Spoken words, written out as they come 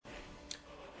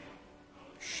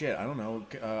shit, I don't know.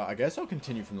 I guess I'll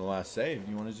continue from the last save.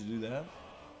 You wanted to do that?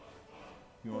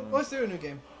 Let's do a new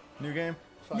game. New game?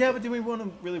 Fuck yeah, it. but do we want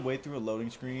to really wait through a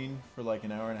loading screen for like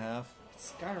an hour and a half?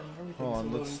 It's Skyrim. Everything's Hold on, a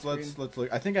loading screen. let's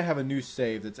look. I think I have a new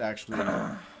save that's actually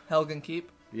Helgen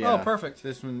Keep. yeah. Oh, perfect.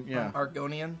 This one, yeah,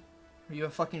 Argonian. Are you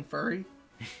a fucking furry?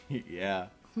 yeah.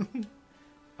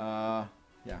 Yeah.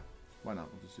 Why not?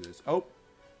 We'll just do this. Oh,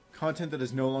 content that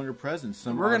is no longer present.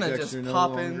 Some We're gonna objects just are no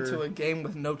pop longer into a game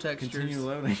with no textures. continue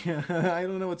loading. I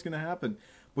don't know what's gonna happen.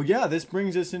 But yeah, this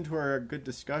brings us into our good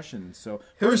discussion. So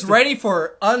Who's ready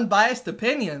for unbiased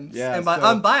opinions? Yeah, and by so-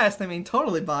 unbiased, I mean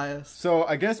totally biased. So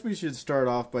I guess we should start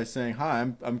off by saying hi.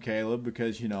 I'm Caleb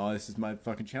because this is my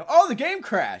fucking channel. Oh, the game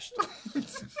crashed.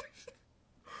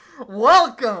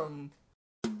 Welcome.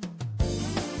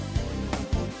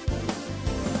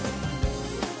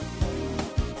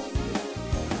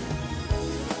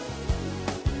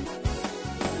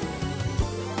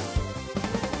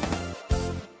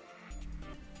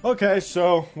 Okay,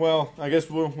 so I guess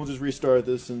we'll just restart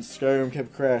this since Skyrim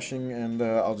kept crashing, and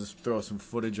I'll just throw some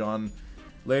footage on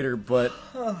later. But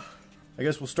I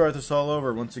guess we'll start this all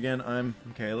over. Once again, I'm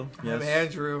Caleb. Yes, I'm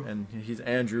Andrew. and he's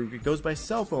Andrew. He goes by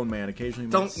Cell Phone Man.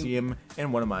 Occasionally, you might see him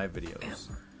in one of my videos.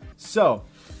 So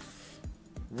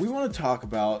we want to talk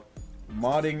about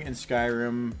modding in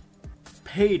Skyrim.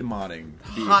 Paid modding,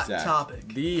 to be Hot exact.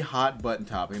 topic. The hot button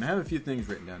topic. And I have a few things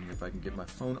written down here if I can get my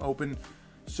phone open.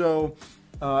 So,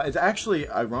 it's actually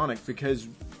ironic because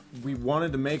we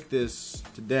wanted to make this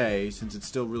today since it's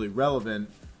still really relevant,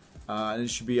 and it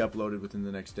should be uploaded within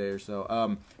the next day or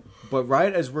so. But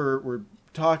right as we're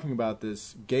talking about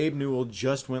this, Gabe Newell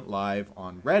just went live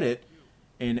on Reddit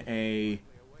in a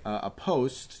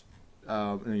post.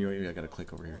 I gotta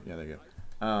click over here. Yeah, there you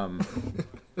go.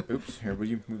 Oops, here, will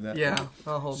you move that? Yeah,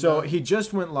 I'll hold So that. he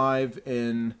just went live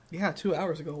in 2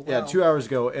 hours ago. Wow. yeah 2 hours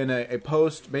ago in a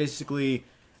post basically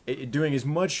doing as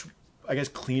much, I guess,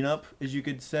 cleanup as you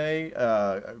could say,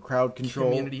 crowd control,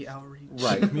 Community outreach.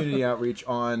 right? Community outreach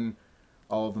on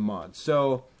all of the mods.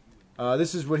 So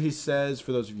this is what he says.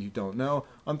 For those of you who don't know,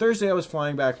 on Thursday I was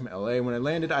flying back from LA. When I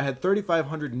landed, I had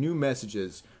 3,500 new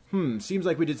messages. Seems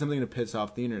like we did something to piss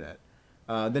off the internet.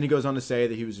 Then he goes on to say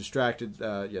that he was distracted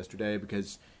yesterday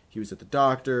because he was at the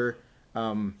doctor.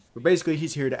 But basically,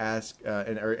 he's here to ask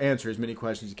or answer as many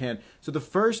questions as he can. So the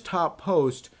first top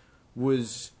post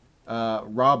was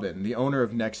Robin, the owner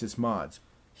of Nexus Mods.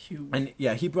 Huge. And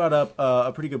yeah, he brought up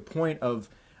a pretty good point of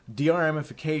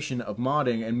DRMification of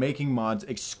modding and making mods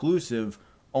exclusive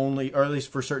only, or at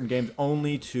least for certain games,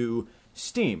 only to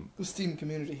Steam. The Steam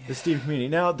community. The Steam community.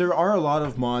 Now, there are a lot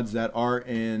of mods that are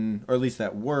in, or at least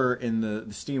that were in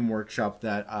the Steam workshop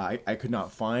that I could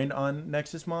not find on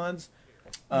Nexus Mods.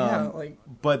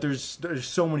 But there's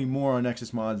so many more on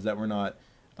Nexus Mods that were not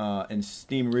in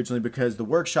Steam originally because the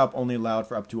workshop only allowed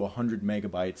for up to 100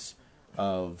 megabytes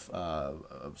of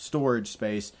storage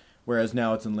space, whereas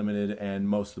now it's unlimited and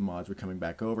most of the mods were coming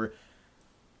back over.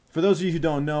 For those of you who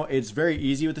don't know, it's very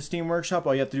easy with the Steam Workshop.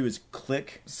 All you have to do is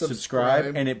click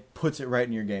subscribe, and it puts it right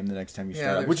in your game the next time you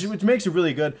start up, which makes it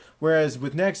really good. Whereas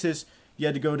with Nexus, you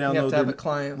had to go download You have to have a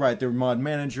client. Right, their mod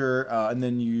manager, and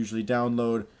then you usually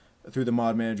download through the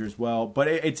mod manager as well. But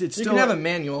it's still... You can have a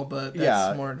manual, but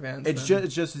that's more advanced. It's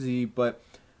just as easy, but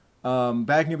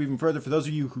backing up even further, for those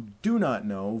of you who do not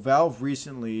know, Valve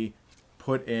recently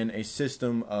put in a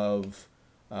system of...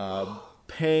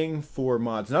 paying for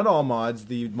mods. Not all mods.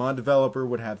 The mod developer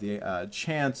would have the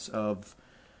chance of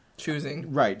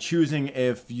choosing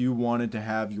if you wanted to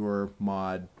have your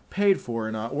mod paid for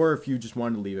or not, or if you just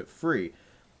wanted to leave it free.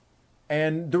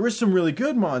 And there were some really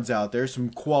good mods out there,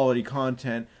 some quality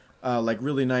content, like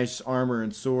really nice armor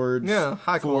and swords. Yeah,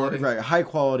 high quality. Right, high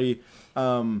quality.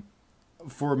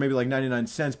 For maybe like 99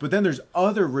 cents, but then there's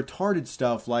other retarded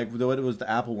stuff like what it was the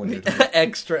Apple one.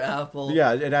 Extra apple.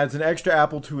 Yeah, it adds an extra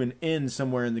apple to an inn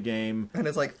somewhere in the game. And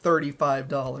it's like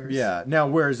 $35. Yeah. Now,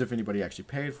 whereas if anybody actually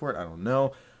paid for it, I don't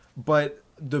know. But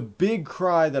the big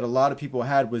cry that a lot of people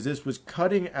had was this was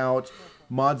cutting out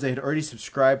mods they had already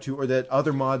subscribed to or that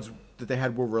other mods that they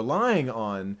had were relying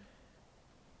on.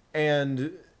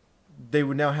 And they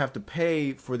would now have to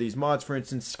pay for these mods. For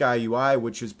instance, Sky UI,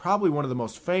 which is probably one of the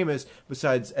most famous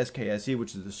besides SKSE,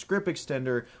 which is the script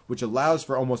extender, which allows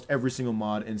for almost every single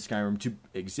mod in Skyrim to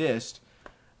exist.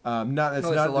 That's not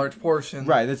a large portion.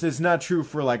 Right. It's not true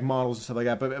for like models and stuff like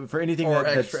that. But for anything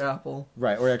that's extra apple.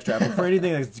 Right, or extra apple. For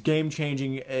anything that's game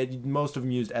changing, most of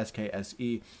them used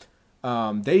SKSE.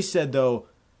 They said though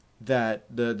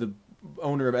that the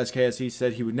owner of SKSE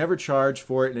said he would never charge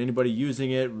for it, and anybody using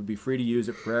it would be free to use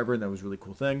it forever, and that was a really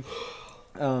cool thing.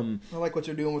 I like what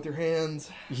you're doing with your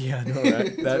hands. Yeah, no,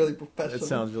 that really professional. That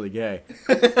sounds really gay.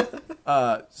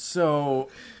 So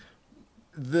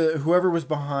whoever was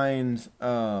behind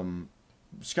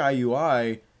Sky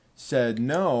UI said,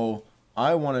 no,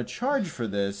 I want to charge for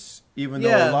this, even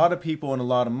though a lot of people and a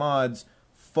lot of mods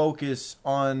focus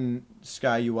on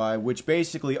Sky UI, which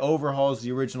basically overhauls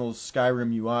the original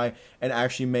Skyrim UI and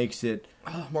actually makes it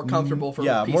more comfortable for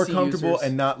PC more comfortable users.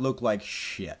 And not look like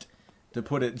shit, to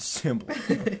put it simple.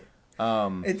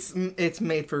 It's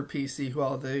made for PC,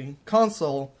 while the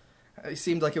console it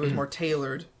seemed like it was more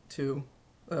tailored to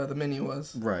the menu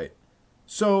was. Right.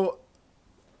 So,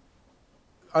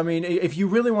 I mean, if you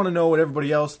really want to know what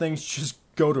everybody else thinks, just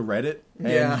go to Reddit,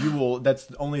 and you will. That's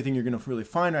the only thing you're going to really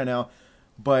find right now.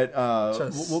 But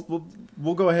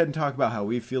we'll go ahead and talk about how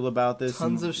we feel about this.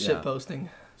 Tons of shit posting.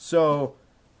 So,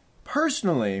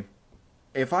 personally,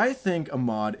 if I think a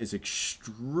mod is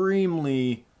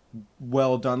extremely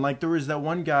well done, like there was that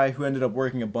one guy who ended up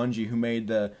working at Bungie who made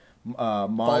the mod.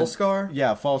 Falscar?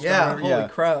 Yeah, Falscar. Yeah, holy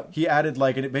crap. He added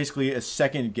basically a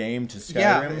second game to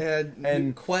Skyrim. Yeah,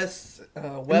 and quests,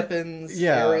 weapons,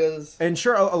 areas. And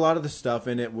sure, a lot of the stuff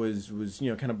in it was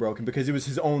kind of broken because it was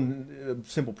his own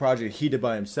simple project he did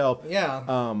by himself.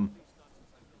 Yeah.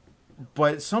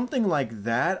 But something like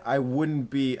that, I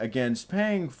wouldn't be against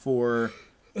paying for.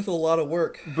 It's a lot of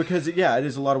work. Because, it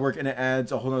is a lot of work, and it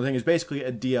adds a whole other thing. It's basically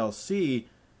a DLC,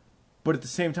 but at the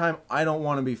same time, I don't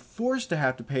want to be forced to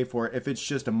have to pay for it if it's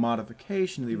just a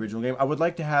modification of the original game. I would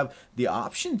like to have the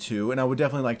option to, and I would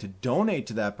definitely like to donate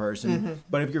to that person. Mm-hmm.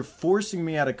 But if you're forcing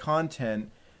me out of content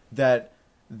that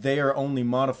they are only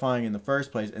modifying in the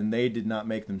first place and they did not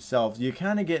make themselves, you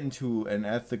kind of get into an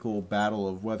ethical battle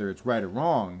of whether it's right or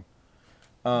wrong.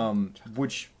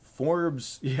 Which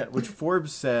Forbes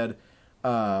said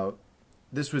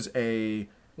this was a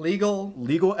legal,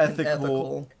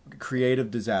 ethical, creative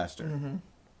disaster. Mm-hmm.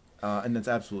 And that's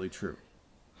absolutely true.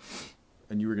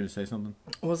 And you were going to say something?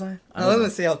 Was I? I was going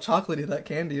to say how chocolatey that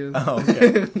candy is. Oh,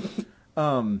 okay.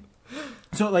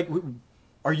 So,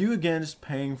 are you against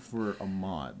paying for a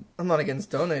mod? I'm not against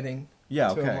donating to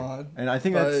a mod. And I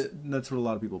think that's what a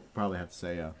lot of people probably have to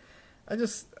say, yeah. I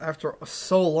just, after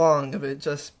so long of it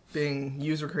just being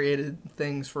user-created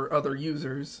things for other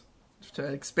users to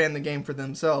expand the game for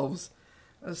themselves,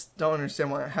 I just don't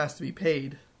understand why it has to be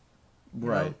paid.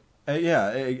 Right.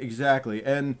 Exactly.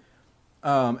 And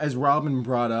as Robin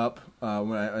brought up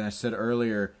when I said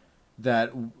earlier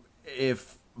that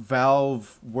if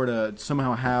Valve were to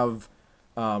somehow have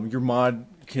your mod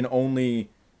can only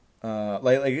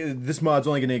this mod's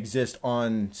only going to exist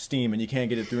on Steam and you can't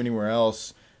get it through anywhere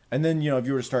else. And then, if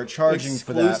you were to start charging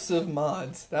for that... Exclusive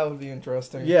mods. That would be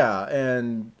interesting. Yeah,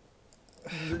 and...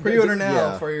 Pre-order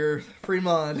now for your free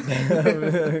mod.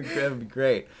 That would be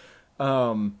great.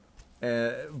 But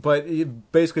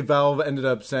basically Valve ended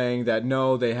up saying that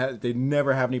no, they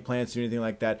never have any plans to do anything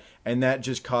like that, and that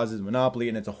just causes monopoly,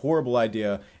 and it's a horrible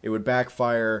idea. It would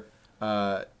backfire,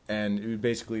 and it would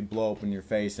basically blow up in your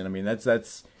face, and I mean,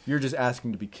 that's you're just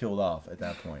asking to be killed off at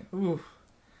that point. Ooh,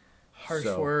 harsh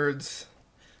words.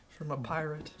 From a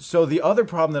pirate. So the other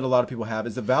problem that a lot of people have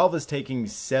is that Valve is taking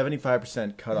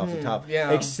 75% cut off the top.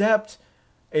 Yeah. Except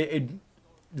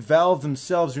Valve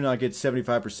themselves do not get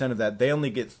 75% of that. They only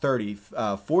get 30.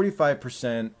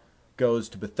 45% goes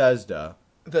to Bethesda.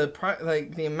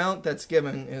 The amount that's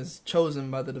given is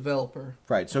chosen by the developer.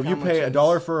 Right. So if you pay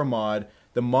 $1 for a mod,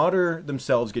 the modder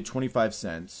themselves get 25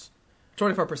 cents.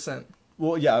 25%.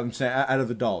 Well, yeah, I'm saying out of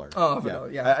 $1. Oh,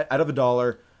 yeah. Out of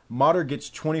 $1. Modder gets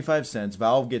 25 cents,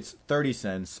 Valve gets 30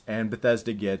 cents, and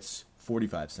Bethesda gets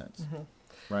 45 cents.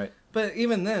 Mm-hmm. Right? But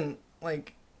even then,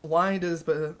 why does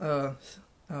Valve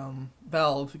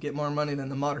get more money than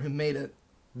the modder who made it?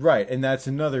 Right, and that's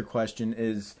another question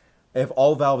is if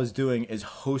all Valve is doing is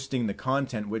hosting the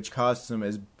content, which costs them,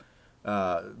 as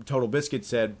Total Biscuit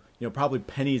said, probably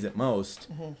pennies at most,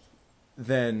 mm-hmm.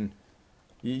 then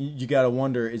you got to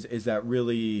wonder, is that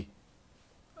really...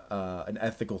 an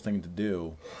ethical thing to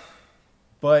do,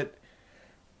 but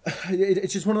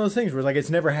it's just one of those things where it's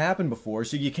never happened before,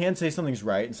 so you can't say something's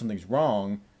right and something's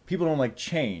wrong. People don't like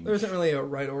change. There isn't really a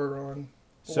right or wrong.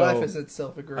 Life is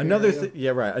itself a gray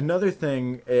area. Another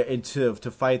thing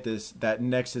to fight this that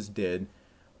Nexus did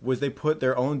was they put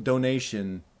their own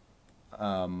donation.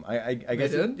 I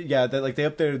guess they did? They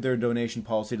upped their donation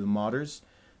policy to the modders.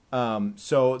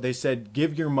 So they said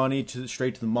give your money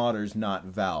straight to the modders, not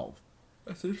Valve.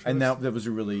 That's interesting. And that was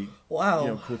a really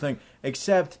cool thing.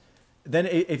 Except then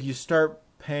if you start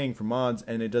paying for mods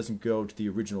and it doesn't go to the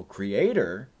original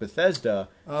creator, Bethesda,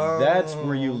 that's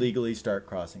where you legally start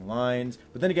crossing lines.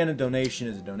 But then again, a donation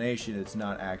is a donation. It's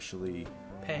not actually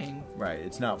paying. Right.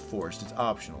 It's not forced. It's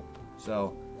optional.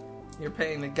 So you're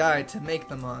paying the guy to make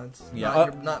the mods. Yeah.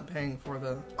 You're not paying for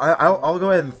the. I'll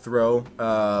go ahead and throw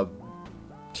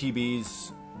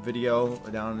TB's video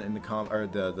down in the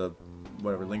the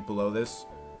whatever link below this.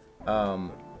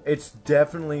 It's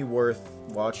definitely worth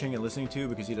watching and listening to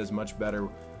because he does much better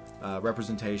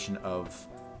representation of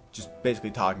just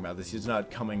basically talking about this. He's not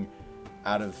coming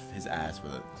out of his ass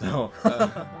with it. So.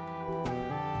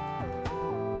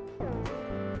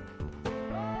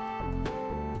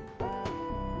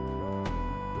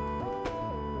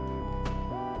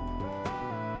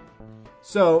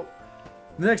 So,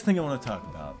 the next thing I want to talk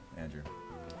about, Andrew.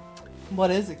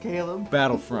 What is it, Caleb?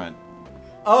 Battlefront.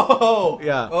 Oh!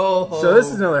 Yeah. Oh! So this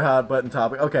is another hot button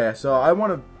topic. Okay, so I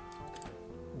want to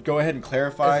go ahead and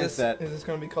clarify that... Is this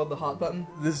going to be called the hot button?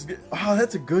 Oh,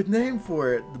 that's a good name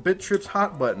for it. The BitTrips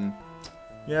hot button.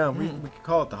 Yeah, we could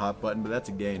call it the hot button, but that's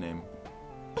a gay name.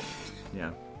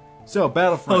 Yeah. So,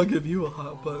 Battlefront. I'll give you a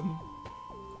hot button.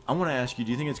 I want to ask you,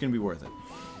 do you think it's going to be worth it?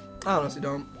 I honestly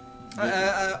don't.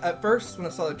 At first, when I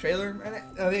saw the trailer,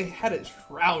 they had it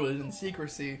shrouded in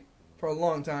secrecy for a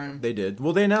long time. They did.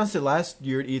 Well, they announced it last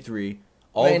year at E3.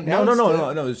 No,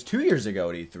 it was 2 years ago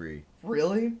at E3.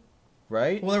 Really?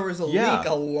 Right? Well, there was a leak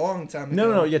a long time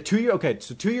ago. No, yeah, 2 years. Okay,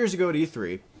 so 2 years ago at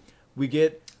E3, we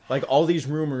get like all these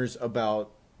rumors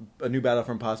about a new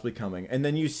Battlefront possibly coming, and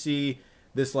then you see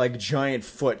this like giant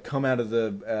foot come out of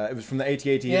the. It was from the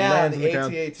AT-AT. Yeah, lands the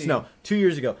on the AT-AT. ground. No, 2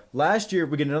 years ago. Last year,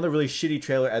 we get another really shitty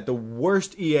trailer at the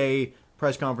worst EA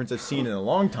press conference I've seen in a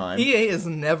long time. EA is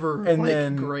never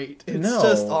great. It's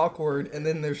just awkward, and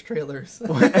then there's trailers.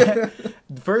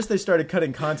 First, they started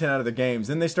cutting content out of their games.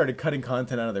 Then they started cutting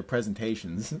content out of their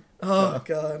presentations. Oh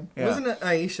God! Yeah. Wasn't it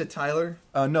Aisha Tyler?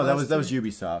 No, that was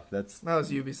Ubisoft. That was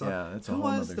Ubisoft. Yeah, that's a Who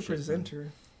whole was other the shit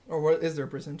presenter? Or what is there a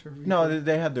presenter? No,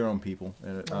 they had their own people.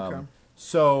 Okay.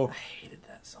 So I hated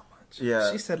that so much.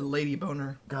 Yeah. She said lady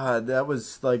boner. God, that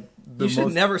was like the You should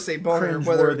most never say boner,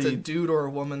 whether it's a cringeworthy dude or a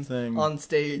woman thing. on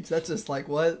stage. That's just like,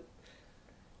 what?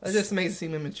 That just makes it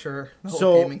seem immature. The whole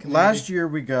So gaming community. last year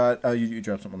we got you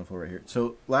dropped something on the floor right here.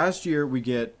 So last year we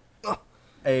get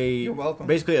You're welcome.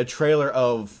 basically a trailer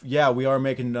of we are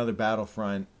making another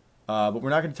Battlefront, but we're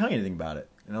not going to tell you anything about it.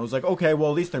 And I was like, okay, well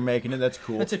at least they're making it. That's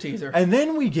cool. That's a teaser. And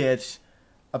then we get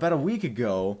about a week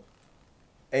ago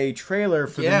a trailer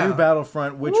for the new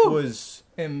Battlefront, which was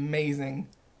amazing.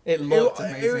 It looked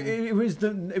amazing. It was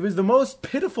the most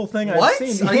pitiful thing I've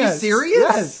seen. Are you serious?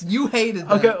 Yes. You hated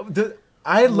that. Okay,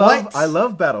 I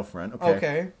love Battlefront.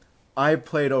 Okay. I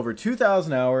played over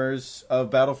 2,000 hours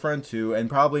of Battlefront 2 and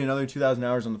probably another 2,000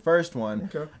 hours on the first one.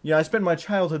 Okay. Yeah, I spent my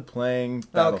childhood playing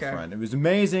Battlefront. Okay. It was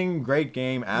amazing, great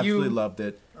game, absolutely loved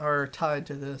it. Are tied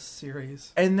to this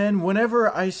series. And then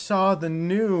whenever I saw the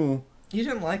new... You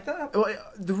didn't like that? Well,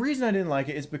 the reason I didn't like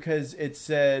it is because it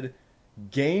said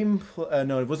gameplay...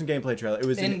 no, it wasn't gameplay trailer. It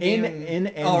was an in-engine...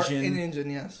 in-engine,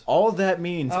 yes. All that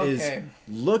means is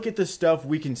look at the stuff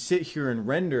we can sit here and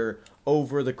render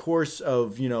over the course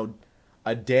of,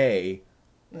 a day.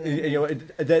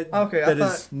 That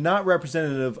is not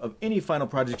representative of any final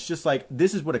project. It's just like,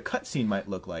 this is what a cutscene might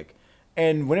look like.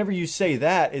 And whenever you say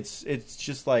that, it's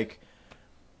just like...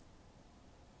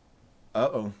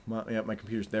 Uh-oh. My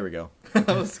computer's... There we go. That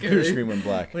was scary. Computer screen went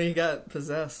black. When you got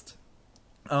possessed.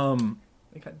 It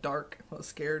got dark. I was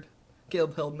scared.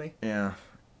 Caleb held me. Yeah.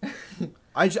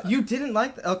 You didn't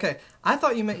like that? Okay. I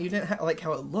thought you meant you didn't like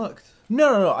how it looked.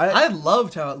 No. I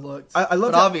loved how it looked. I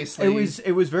loved but obviously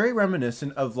it was very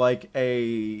reminiscent of like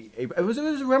it was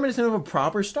reminiscent of a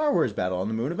proper Star Wars battle on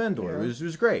the moon of Endor. Yeah. It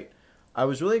was great. I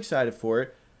was really excited for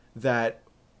it. That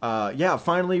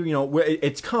finally,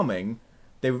 it's coming.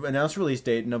 They've announced a release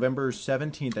date, November 17th,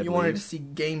 I believe. You wanted to see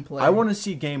gameplay. I want to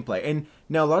see gameplay. And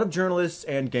now a lot of journalists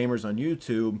and gamers on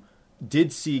YouTube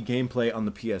did see gameplay on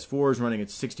the PS4s running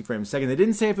at 60 frames a second. They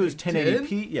didn't say if it was 1080p.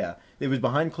 Did? Yeah. It was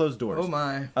behind closed doors. Oh,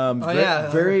 my.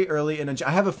 Very early. And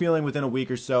I have a feeling within a week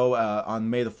or so,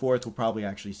 on May the 4th, we'll probably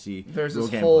actually see There's real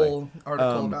this gameplay. whole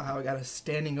article about how it got a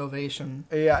standing ovation.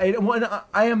 Yeah.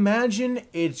 I imagine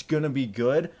it's going to be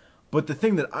good. But the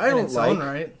thing that I don't like...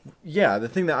 right. Yeah, the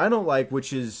thing that I don't like,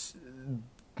 which is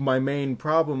my main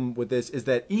problem with this, is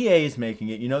that EA is making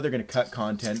it. They're going to cut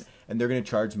content, and they're going to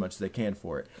charge as much as they can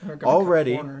for it.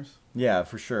 Already, yeah,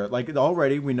 for sure. Like,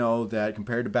 already we know that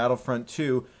compared to Battlefront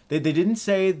 2, they didn't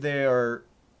say they are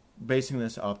basing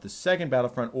this off the second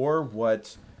Battlefront or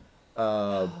what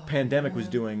Pandemic was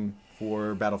doing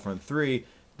for Battlefront 3.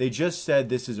 They just said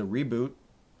this is a reboot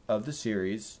of the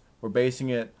series. we're basing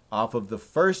it off of the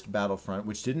first Battlefront,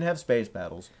 which didn't have space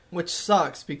battles. Which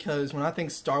sucks, because when I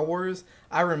think Star Wars,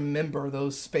 I remember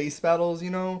those space battles, you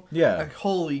know? Yeah. Like,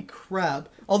 holy crap.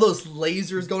 All those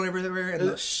lasers going everywhere, and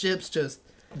the ships just...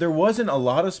 There wasn't a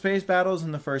lot of space battles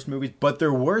in the first movies, but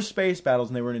there were space battles,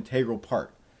 and they were an integral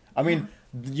part. I mean,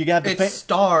 you got the... It's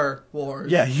Star Wars.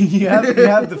 Yeah, you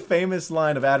have the famous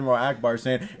line of Admiral Akbar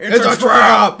saying, It's a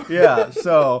trap! Yeah,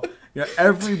 so...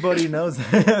 everybody knows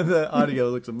that. The audio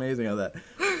looks amazing on that.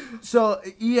 So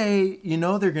EA,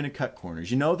 they're going to cut corners.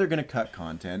 They're going to cut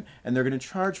content, and they're going to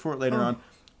charge for it later on.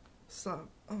 Stop.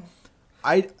 Oh.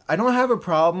 I don't have a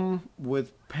problem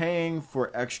with paying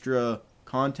for extra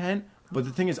content, but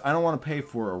the thing is, I don't want to pay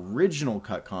for original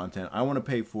cut content. I want to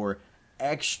pay for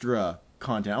extra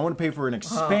content. I want to pay for an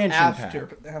expansion pack.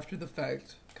 After the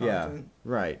fact content. Yeah,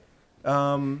 right.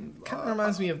 Kind of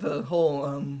reminds me of the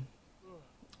whole...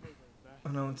 I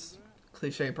know it's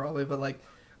cliche probably, but like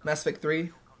Mass Effect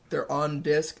 3, their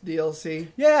on-disc DLC.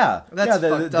 Yeah. That's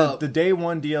fucked up. The day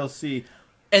one DLC.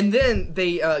 And then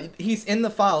he's in the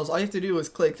files. All you have to do is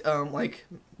click like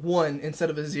 1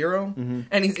 instead of a 0,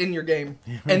 and he's in your game.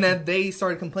 And then they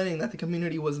started complaining that the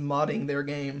community was modding their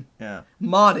game. Yeah.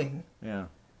 Modding. Yeah.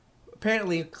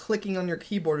 Apparently, clicking on your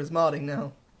keyboard is modding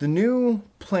now. The new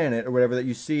planet or whatever that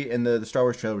you see in the Star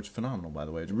Wars trailer, which is phenomenal, by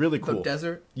the way. It's really cool. The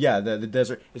desert? Yeah, the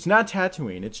desert. It's not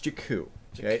Tatooine. It's Jakku.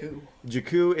 Okay?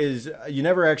 Jakku is... You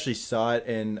never actually saw it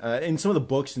in some of the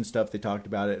books and stuff. They talked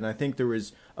about it, and I think there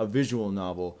was a visual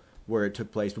novel where it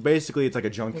took place. But basically, it's like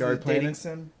a junkyard planet. Dating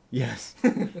sim? Yes.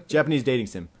 Japanese dating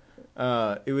sim.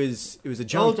 It was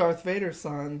a Oh, Darth Vader's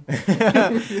son.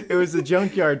 It was a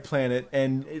junkyard planet,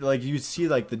 and you see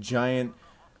like the giant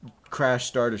crash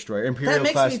Star Destroyer, Imperial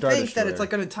class Star Destroyer. That makes me think that it's like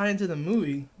going to tie into the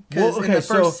movie. Because in the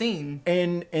first scene,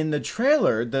 in the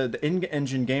trailer, the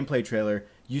in-engine gameplay trailer,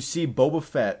 you see Boba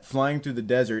Fett flying through the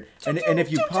desert, and if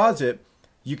you pause it,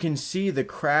 you can see the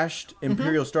crashed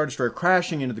Imperial Star Destroyer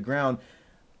crashing into the ground.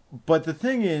 But the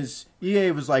thing is,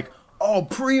 EA was like, "Oh,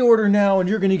 pre-order now, and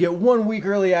you're going to get 1 week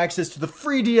early access to the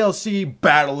free DLC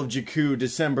Battle of Jakku,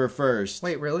 December 1st."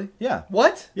 Wait, really? Yeah.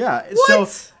 What? Yeah. What?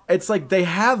 So it's like they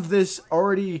have this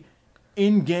already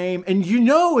in game, and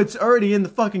it's already in the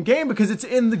fucking game because it's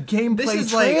in the gameplay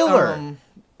trailer.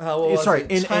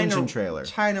 In-engine trailer.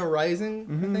 China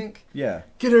Rising, I think. Yeah.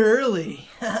 Get it early.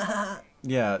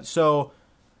 Yeah. So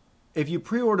if you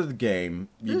pre-order the game,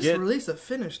 release a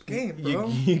finished game, bro.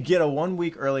 You get a 1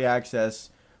 week early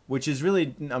access, which is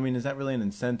really, is that really an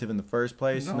incentive in the first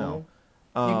place? No.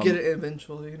 You get it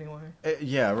eventually anyway.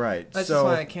 Yeah, right. That's just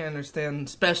why I can't understand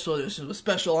special editions with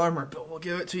special armor, but we'll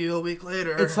give it to you a week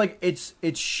later. It's like it's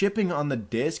shipping on the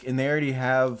disc, and they already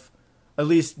have, at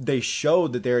least they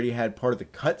showed that they already had part of the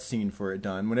cutscene for it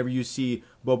done. Whenever you see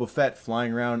Boba Fett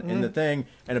flying around in the thing,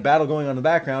 and a battle going on in the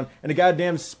background, and a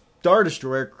goddamn Star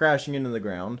Destroyer crashing into the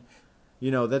ground,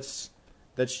 that's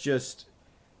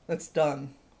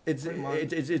done.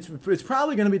 It's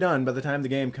probably going to be done by the time the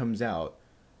game comes out.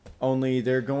 Only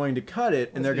they're going to cut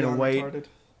it, and they're going to wait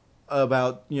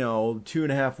about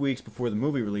 2.5 weeks before the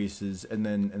movie releases, and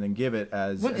then give it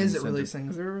as. When is it releasing?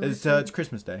 Is there a release? It's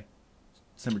Christmas Day,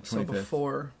 December 25th. So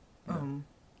before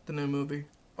the new movie.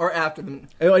 Or after the...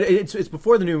 It's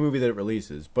before the new movie that it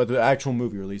releases, but the actual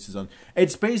movie releases on...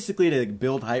 It's basically to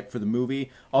build hype for the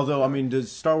movie, although,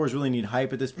 does Star Wars really need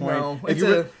hype at this point? No.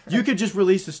 You could just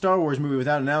release a Star Wars movie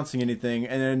without announcing anything,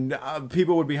 and then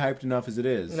people would be hyped enough as it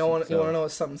is. You want to know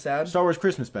what's something sad? Star Wars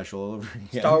Christmas special all over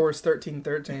again. Star Wars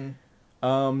 1313.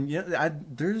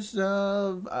 There's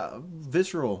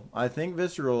Visceral. I think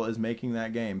Visceral is making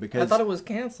that game, because... I thought it was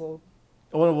canceled.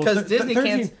 Because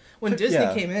Disney when Disney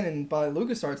came in and bought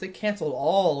LucasArts, they canceled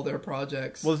all their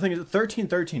projects. Well, the thing is,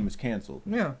 1313 was canceled.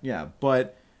 Yeah. Yeah,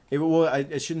 but I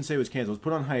shouldn't say it was canceled. It was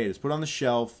put on hiatus, put on the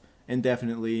shelf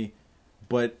indefinitely.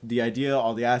 But the idea,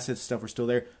 all the assets, stuff were still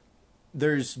there.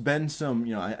 There's been some,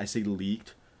 I say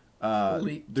leaked.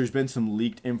 There's been some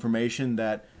leaked information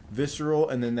that Visceral,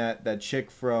 and then that chick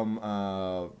from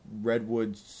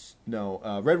Redwood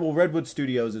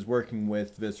Studios is working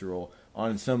with Visceral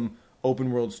on some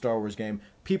open world Star Wars game.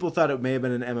 People thought it may have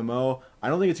been an MMO. I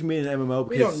don't think it's gonna be an MMO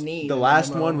because the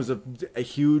last one was a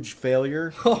huge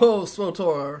failure. Oh,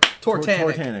 Swotor.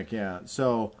 Tortanic, yeah.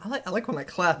 So I like when I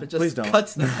clap. It just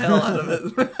cuts the hell out of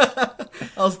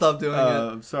it. I'll stop doing it.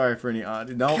 I'm sorry for any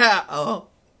odd. No. Oh.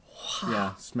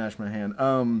 Yeah, smash my hand.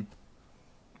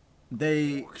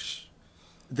 They're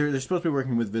supposed to be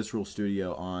working with Visceral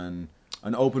Studio on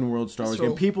an open world Star Wars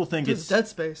game. People think it's Dead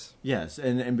Space. Yes,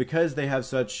 and because they have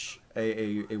such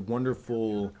a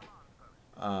wonderful,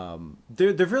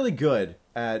 they're really good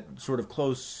at sort of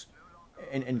close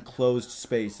enclosed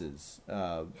spaces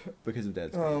because of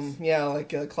Dead Space. Yeah, like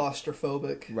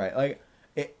claustrophobic. Right, like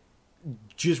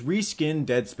just reskin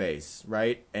Dead Space,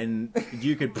 right? And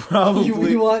you could probably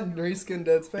you want reskin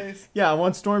Dead Space? Yeah, I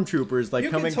want stormtroopers like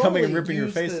coming and ripping your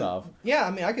face off. Yeah,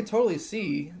 I mean, I could totally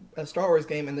see a Star Wars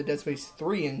game in the Dead Space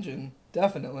 3 engine,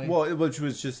 definitely. Well, which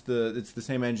was just it's the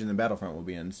same engine the Battlefront will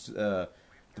be in, the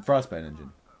Frostbite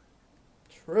engine.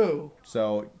 True.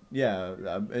 So yeah,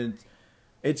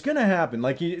 it's gonna happen.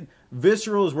 Like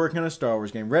Visceral is working on a Star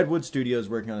Wars game. Redwood Studios is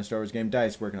working on a Star Wars game.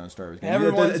 DICE working on a Star Wars game.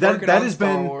 Everyone's working on has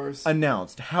Star been Wars.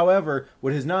 announced. However,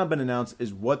 what has not been announced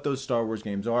is what those Star Wars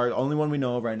games are. The only one we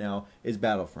know of right now is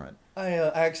Battlefront. I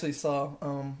actually saw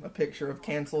a picture of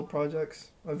canceled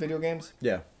projects of video games.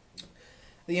 Yeah.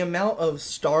 The amount of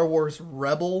Star Wars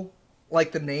Rebel,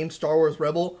 like the name Star Wars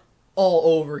Rebel,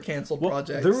 all over canceled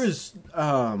projects. There was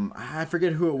I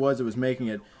forget who it was that was making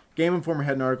it. Game Informer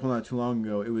had an article not too long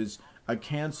ago. It was a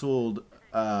canceled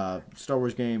Star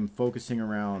Wars game focusing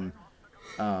around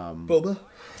Boba?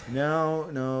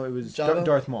 No, it was Jabba?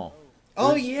 Darth Maul.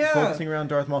 Oh yeah, focusing around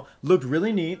Darth Maul. Looked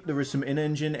really neat. There was some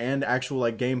in-engine and actual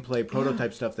like gameplay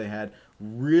prototype stuff they had.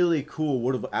 Really cool.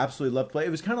 Would have absolutely loved to play. It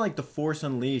was kind of like The Force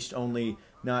Unleashed, only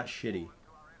not shitty.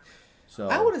 So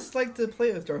I would have liked to play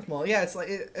it with Darth Maul. Yeah, it's like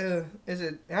is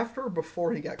it after or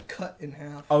before he got cut in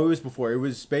half? Oh, it was before. It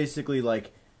was basically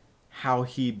like how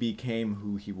he became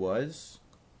who he was.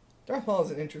 Darth Maul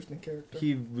is an interesting character.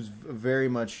 He was very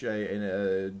much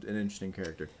an interesting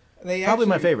character. They probably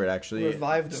my favorite, actually.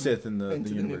 Revived him Sith in the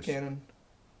into universe. The new canon.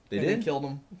 They and did? They killed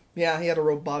him. Yeah, he had a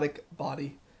robotic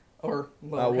body, or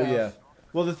lower half. Yeah.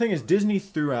 Well, the thing is, Disney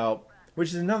threw out, which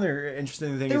is another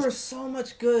interesting thing. There were so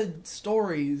much good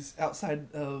stories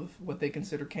outside of what they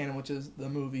consider canon, which is the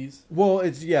movies. Well,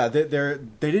 they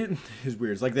didn't. It's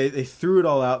weird. It's like they threw it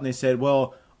all out and they said,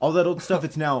 well, all that old stuff,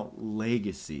 it's now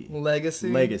legacy.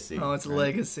 Legacy. Oh, it's right?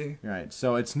 legacy. Right.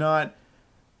 So it's not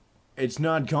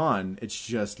gone. It's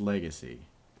just legacy.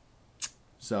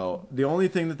 So the only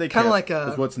thing that they kept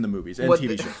is what's in the movies and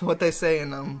TV shows. What they say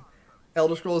in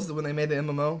Elder Scrolls when they made the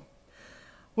MMO.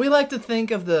 We like to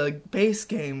think of the base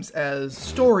games as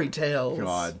story tales.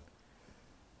 God.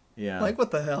 Yeah. Like,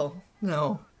 what the hell?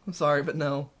 No. I'm sorry, but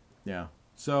no. Yeah.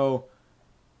 So,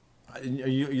 are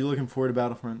you looking forward to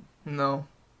Battlefront? No.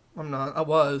 I'm not. I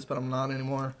was, but I'm not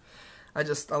anymore. I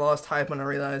lost hype when I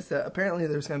realized that apparently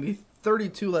there's going to be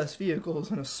 32 less vehicles,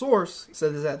 and a source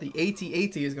says that the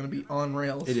AT-AT is going to be on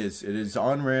rails. It is. It is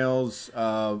on rails.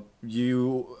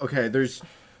 There's...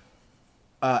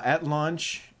 at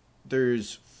launch...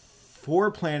 There's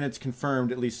 4 planets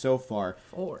confirmed, at least so far.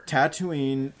 4.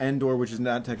 Tatooine, Endor, which is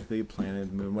not technically a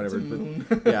planet, moon, whatever. That's a moon.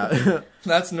 But, yeah.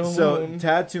 That's no moon. So,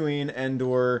 Tatooine,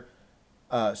 Endor,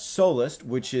 Solist,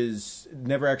 which is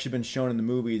never actually been shown in the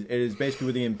movies. It is basically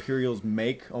where the Imperials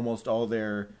make almost all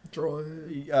their...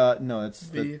 Droid? No, that's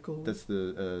vehicles. That's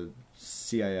the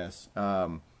CIS.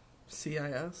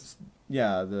 CIS?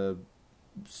 Yeah,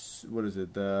 what is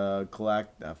it? The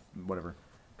whatever.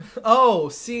 Oh,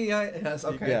 CIS.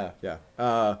 Okay.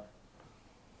 Yeah.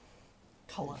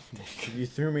 You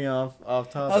threw me off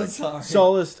topic. I'm sorry.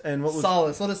 Solist and what was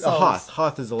Solace? What is Solace?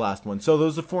 Hoth is the last one. So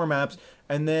those are 4 maps,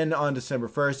 and then on December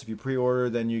 1st, if you pre-order,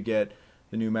 then you get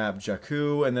the new map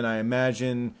Jakku, and then I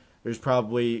imagine there's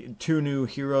probably 2 new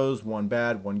heroes, 1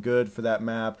 bad, 1 good for that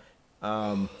map.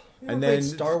 And then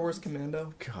Star Wars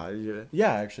Commando. God,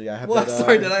 yeah, actually, I have. Well,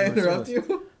 sorry, did I interrupt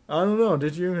you? I don't know.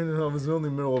 Did you? I was in the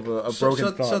middle of a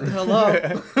broken thought. Shut the hell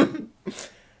up.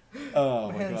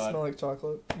 Oh my hands God. smell like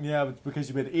chocolate. Yeah, but it's because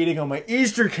you've been eating on my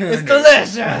Easter candy. It's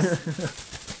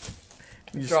delicious.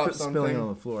 You're spilling on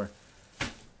the floor.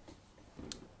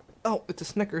 Oh, it's a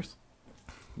Snickers.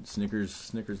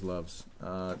 Snickers loves. Do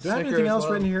I have anything else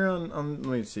written here on? Let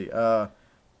me see.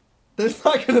 There's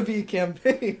not going to be a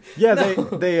campaign. Yeah,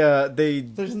 no.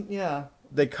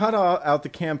 They cut out the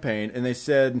campaign, and they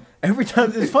said every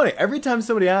time. It's funny. Every time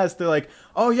somebody asks, they're like,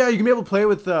 "Oh yeah, you can be able to play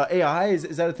with AI.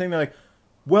 Is that a thing?" They're like,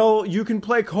 "Well, you can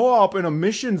play co-op in a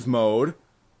missions mode."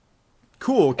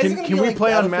 Cool. Can we like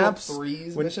play on maps?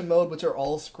 3's mission mode, which are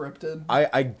all scripted.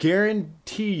 I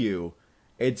guarantee you,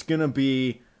 it's gonna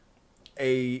be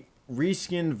a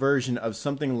reskinned version of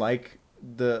something like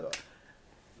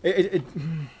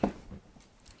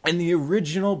in the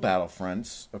original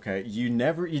Battlefronts, okay, you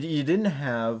didn't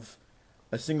have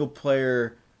a single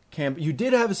player you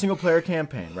did have a single player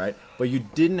campaign, right? But you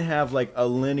didn't have like a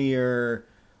linear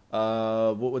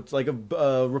what's like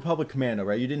a Republic Commando,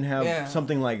 right? You didn't have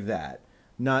something like that.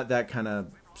 Not that kind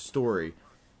of story.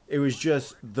 It was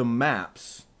just the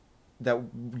maps that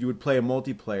you would play a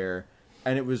multiplayer,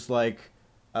 and it was like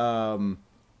kind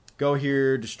go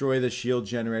here, destroy the shield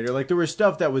generator. Like, there was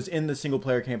stuff that was in the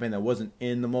single-player campaign that wasn't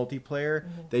in the multiplayer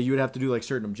that you would have to do, like,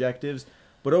 certain objectives.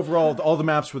 But overall, all the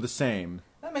maps were the same.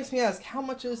 That makes me ask, how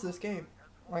much is this game?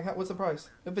 Like, what's the price?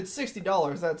 If it's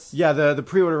 $60, that's... Yeah, the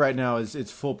pre-order right now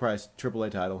it's full price, AAA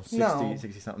title, No.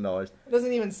 60-something dollars. It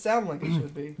doesn't even sound like it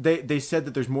should be. They said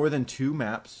that there's more than 2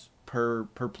 maps per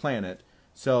planet,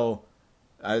 so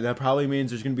that probably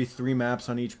means there's going to be 3 maps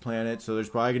on each planet, so there's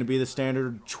probably going to be the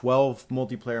standard 12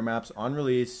 multiplayer maps on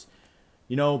release.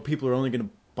 You know, people are only going to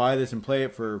buy this and play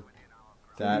it for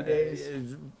that. 3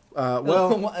 days.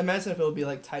 Well, imagine if it would be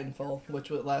like Titanfall, which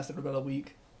would last for about a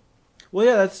week. Well,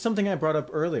 yeah, that's something I brought up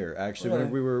earlier, actually, Really?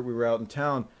 when we were out in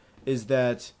town, is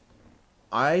that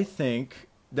I think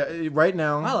that right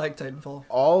now... I like Titanfall.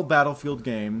 All Battlefield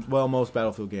games, well, most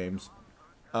Battlefield games,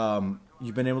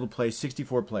 you've been able to play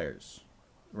 64 players,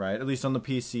 right? At least on the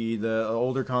PC. The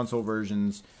older console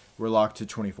versions were locked to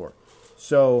 24.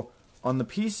 So, on the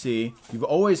PC, you've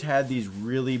always had these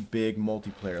really big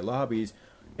multiplayer lobbies,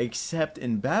 except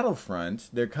in Battlefront,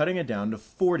 they're cutting it down to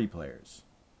 40 players.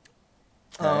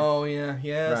 Okay. Oh, yeah.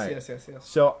 Yes, right. yes.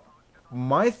 So,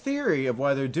 my theory of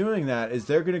why they're doing that is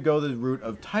they're going to go the route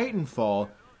of Titanfall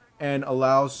and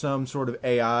allow some sort of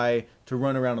AI to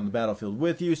run around on the battlefield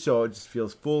with you, so it just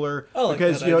feels fuller. I like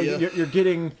because that idea. You're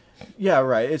getting, yeah,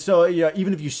 right. So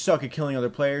even if you suck at killing other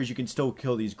players, you can still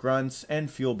kill these grunts and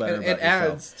feel better about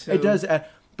yourself. It does add.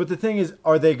 But the thing is,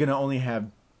 are they going to only have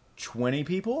 20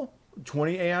 people,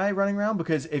 20 AI running around?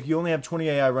 Because if you only have 20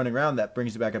 AI running around, that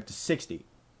brings it back up to 60.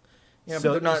 Yeah,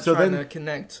 but they're not trying to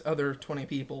connect other 20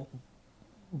 people.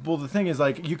 Well, the thing is,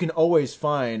 like, you can always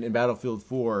find in Battlefield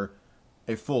 4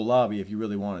 a full lobby if you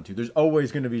really wanted to. There's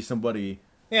always going to be somebody,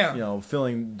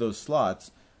 filling those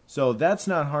slots. So that's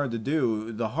not hard to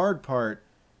do. The hard part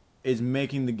is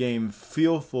making the game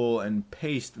feel full and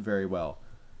paced very well.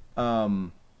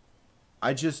 I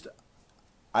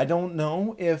don't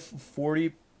know if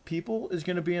 40 people is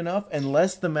going to be enough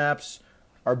unless the maps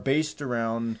are based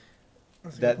around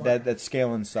that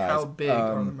scale and size. How big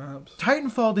are the maps?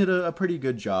 Titanfall did a pretty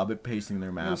good job at pacing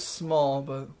their maps. It was small,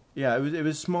 but... Yeah, it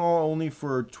was small only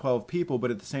for 12 people,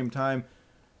 but at the same time,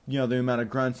 the amount of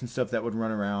grunts and stuff that would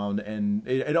run around, and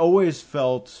it always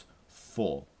felt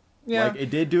full. Yeah. Like, it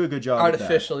did do a good job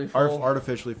artificially at that. Full.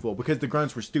 Artificially full, because the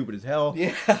grunts were stupid as hell.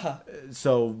 Yeah.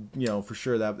 So, for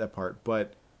sure that part.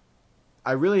 But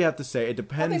I really have to say, it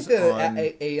depends on... I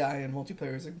think the AI in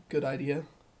multiplayer is a good idea.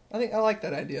 I like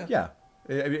that idea. Yeah.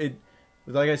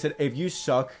 Like I said, if you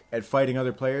suck at fighting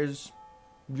other players,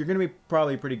 you're going to be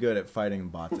probably pretty good at fighting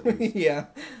bots at least. Yeah.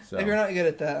 So. If you're not good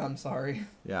at that, I'm sorry.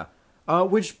 Yeah.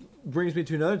 Which brings me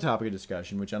to another topic of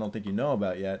discussion, which I don't think you know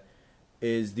about yet,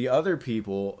 is the other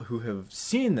people who have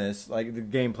seen this, like the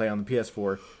gameplay on the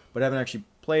PS4, but haven't actually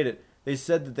played it. They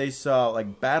said that they saw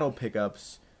like battle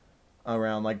pickups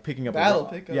around, like picking up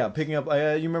pickups. Yeah, picking up.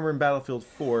 You remember in Battlefield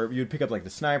 4, you'd pick up like the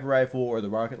sniper rifle or the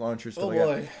rocket launcher, stuff like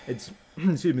that. It's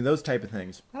excuse me, those type of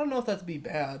things. I don't know if that'd be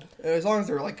bad, as long as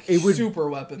they're like super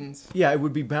weapons. Yeah, it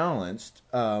would be balanced,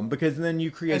 because then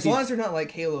you create. As long as they're not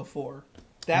like Halo 4,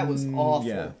 that was awful.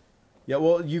 Yeah. Yeah,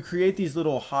 well, you create these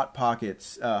little hot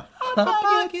pockets. Hot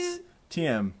pockets.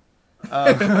 TM.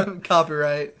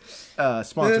 Copyright.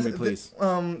 Sponsor me, please.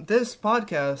 This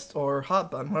podcast, or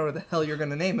Hot Bun, whatever the hell you're going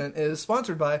to name it, is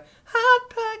sponsored by Hot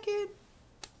Pocket.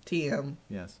 TM.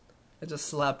 Yes. I just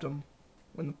slapped him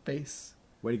in the face.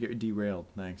 Way to get derailed.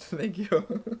 Thanks. Thank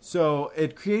you. So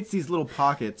it creates these little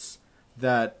pockets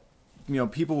that,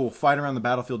 people will fight around the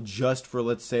battlefield just for,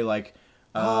 let's say, like...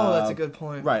 that's a good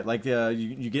point. Right, like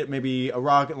you get maybe a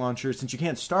rocket launcher. Since you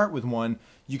can't start with one,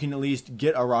 you can at least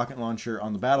get a rocket launcher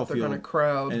on the battlefield. They're going to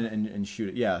crowd. And shoot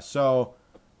it. Yeah, so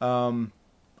I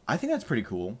think that's pretty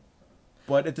cool.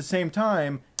 But at the same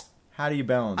time, how do you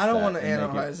balance that? I don't want to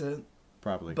analyze it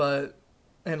properly. But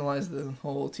analyze the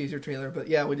whole teaser trailer. But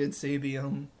yeah, we did see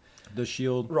the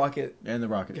shield rocket and the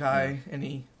rocket guy, and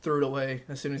he threw it away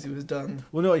as soon as he was done.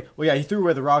 He threw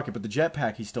away the rocket, but the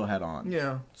jetpack he still had on.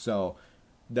 Yeah. So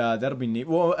that'll be neat.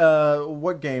 Well,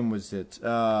 what game was it?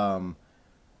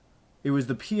 It was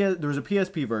there was a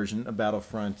PSP version of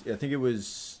Battlefront. I think it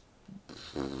was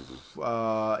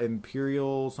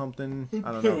Imperial something. I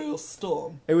don't know. Imperial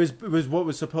Storm. It was what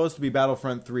was supposed to be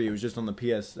Battlefront 3. It was just on the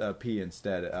PSP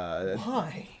instead.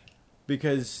 Why?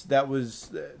 Because that was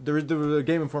the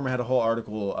Game Informer had a whole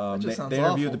article. They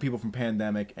interviewed the people from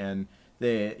Pandemic, and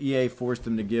EA forced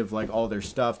them to give like all their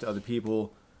stuff to other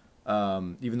people,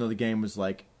 even though the game was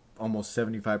like almost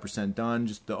 75% done.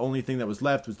 Just the only thing that was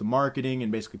left was the marketing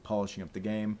and basically polishing up the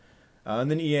game.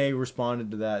 And then EA responded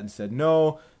to that and said,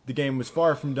 no, the game was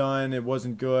far from done. It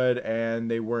wasn't good, and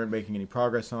they weren't making any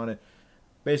progress on it.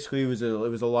 basically it was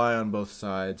a lie on both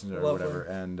sides or Lovely. whatever,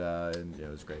 and it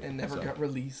was great. And never got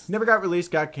released. Never got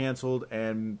released, got canceled,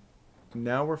 and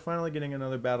now we're finally getting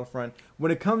another Battlefront.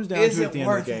 When it comes down to it at the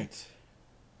end of the game,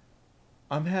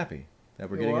 I'm happy that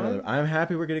we're getting another. I'm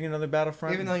happy we're getting another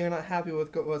Battlefront. Even though you're not happy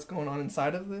with what's going on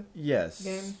inside of the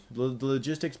game? The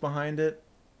logistics behind it,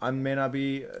 I may not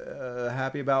be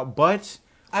happy about, but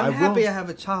I'm happy I have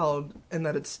a child and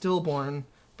that it's stillborn,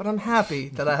 but I'm happy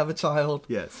that I have a child.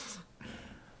 Yes.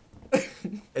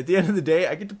 At the end of the day,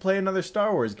 I get to play another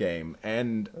Star Wars game,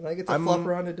 and I get to flop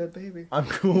around a dead baby. I'm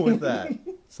cool with that.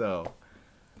 So,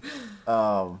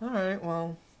 all right.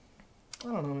 Well, I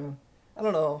don't know, man. I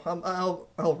don't know.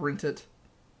 I'll rent it.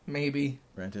 Maybe.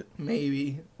 Rent it.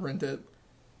 Maybe rent it.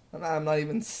 I'm not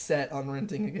even set on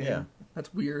renting a game. Yeah.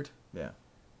 That's weird. Yeah.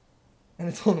 And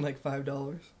it's only like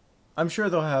 $5. I'm sure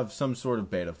they'll have some sort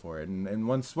of beta for it, and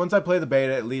once I play the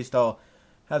beta, at least I'll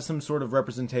have some sort of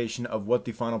representation of what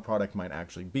the final product might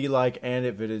actually be like, and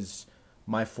if it is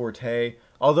my forte.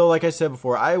 Although, like I said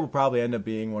before, I will probably end up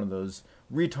being one of those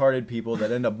retarded people that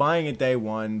end up buying it day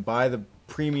one, buy the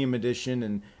premium edition,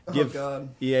 and give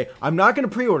EA. I'm not going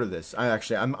to pre-order this. I'm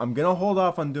going to hold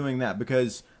off on doing that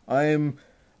because I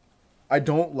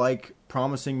don't like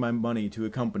promising my money to a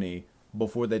company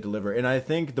before they deliver. And I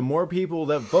think the more people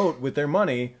that vote with their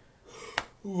money,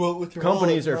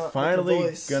 companies are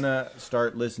finally going to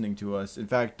start listening to us. In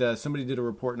fact, somebody did a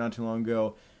report not too long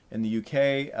ago in the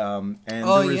UK, and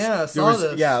there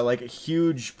was like a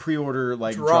huge pre-order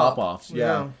drop-offs.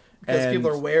 Yeah. Because people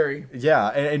are wary. Yeah,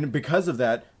 and because of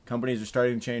that, companies are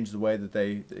starting to change the way that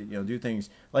they do things.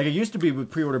 Like it used to be with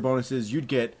pre-order bonuses, you'd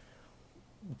get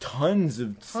tons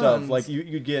of stuff. Like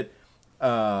you'd get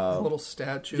a little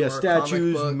statue. Yeah,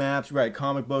 statues, maps, right?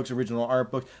 Comic books, original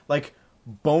art books, like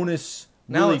bonus.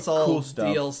 Now really it's all cool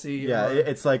stuff. DLC. Yeah,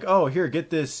 it's like, oh, here, get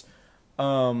this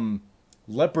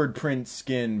leopard print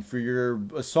skin for your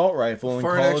assault rifle in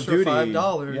Call of Duty.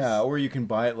 $5. Yeah, or you can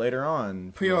buy it later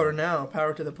on. Pre-order now.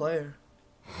 Power to the player.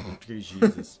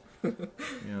 Jesus.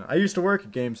 Yeah, I used to work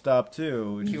at GameStop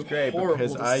too, which is great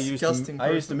because I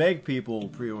used to make people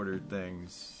pre-order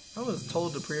things. I was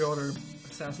told to pre-order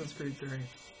Assassin's Creed 3.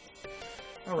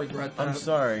 I regret that. I'm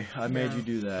sorry, I made you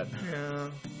do that.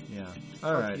 Yeah.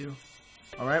 All right.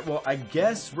 All right. Well, I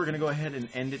guess we're gonna go ahead and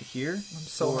end it here. I'm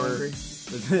so hungry.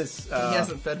 This he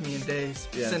hasn't fed me in days.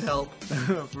 Yes. Send help.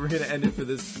 We're gonna end it for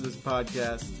this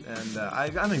podcast, and I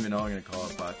don't even know what I'm gonna call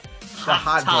it, but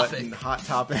hot topic. Hot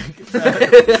topic.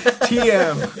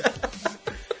 TM.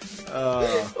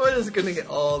 We're just gonna get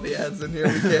all the ads in here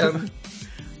we can.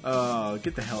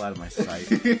 Get the hell out of my sight.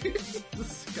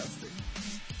 Disgusting.